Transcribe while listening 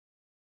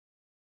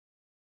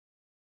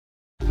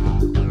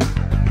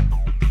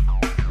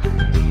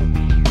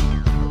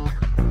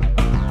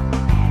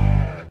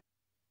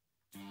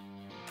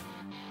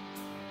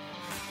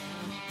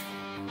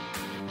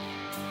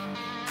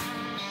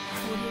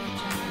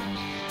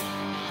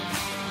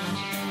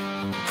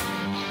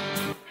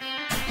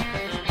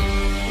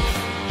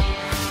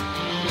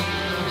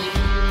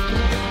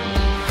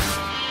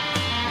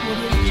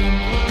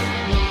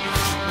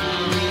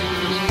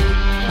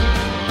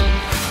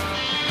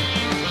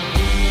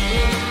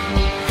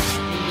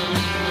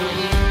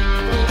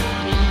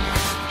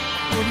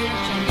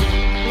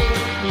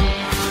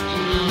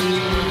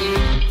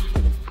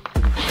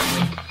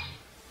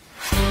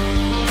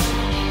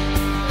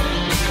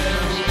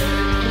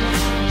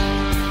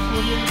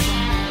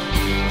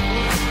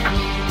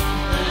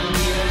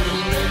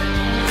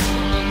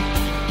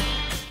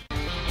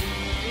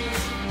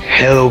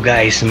Hello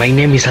guys, my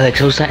name is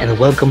Alex Soza and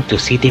welcome to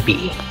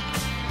CTB.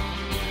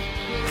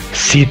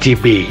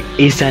 CTB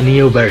is a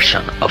new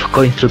version of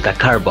Coin Through the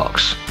Card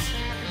box.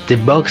 The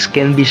box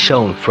can be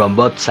shown from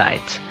both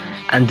sides,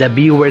 and the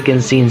viewer can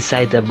see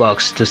inside the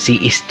box to see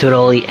it's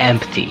totally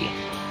empty.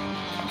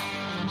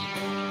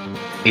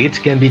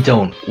 It can be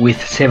done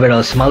with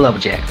several small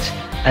objects,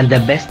 and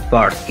the best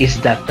part is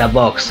that the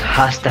box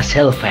has the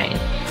cellophane.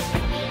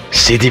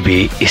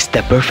 CTB is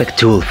the perfect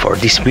tool for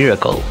this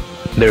miracle.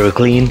 Very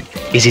clean,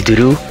 easy to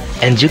do,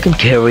 and you can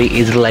carry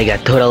it like a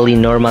totally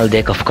normal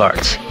deck of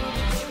cards.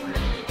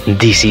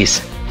 This is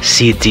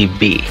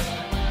CTB.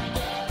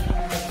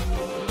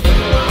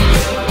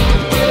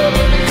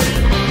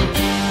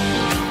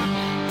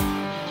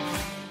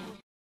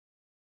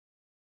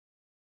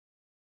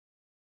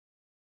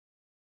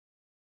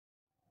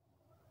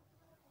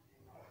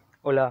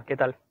 Hola, ¿qué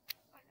tal?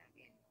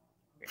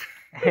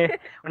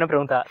 Una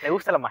pregunta, ¿te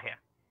gusta la magia?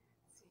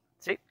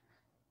 Sí.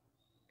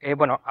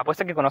 Bueno,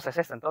 apuesto que conoces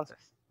esto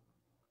entonces.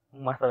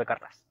 Un mazo de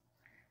cartas.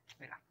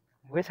 Mira,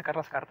 voy a sacar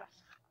las cartas.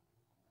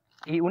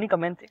 Y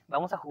únicamente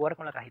vamos a jugar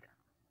con la cajita.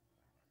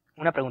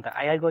 Una pregunta,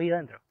 ¿hay algo ahí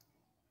dentro?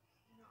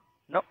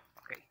 No.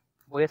 Ok.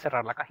 Voy a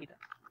cerrar la cajita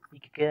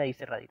y que quede ahí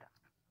cerradita.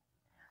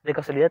 ¿De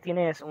casualidad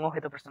tienes un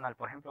objeto personal?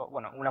 Por ejemplo,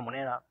 bueno, una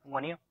moneda, un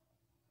anillo.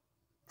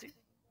 Sí.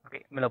 Ok,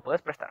 ¿me lo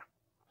puedes prestar?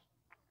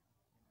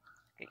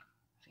 Ok,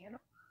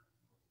 síguelo.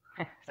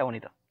 Está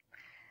bonito.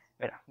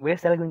 Mira, voy a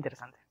hacer algo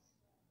interesante.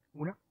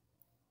 1,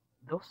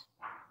 2,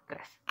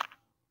 3.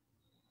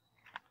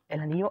 El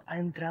anillo ha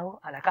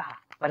entrado a la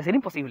caja. Parecería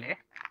imposible, ¿eh?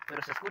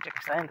 Pero se escucha que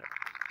está dentro.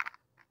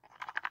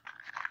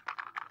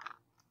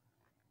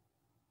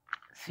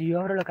 Si yo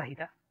abro la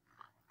cajita,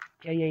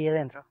 ¿qué hay ahí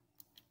adentro?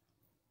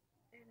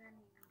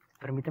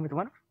 Permíteme tu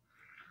mano.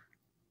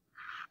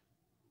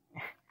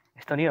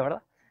 Es tu anillo,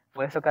 ¿verdad?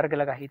 Puedes tocar que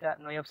la cajita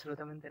no hay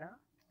absolutamente nada.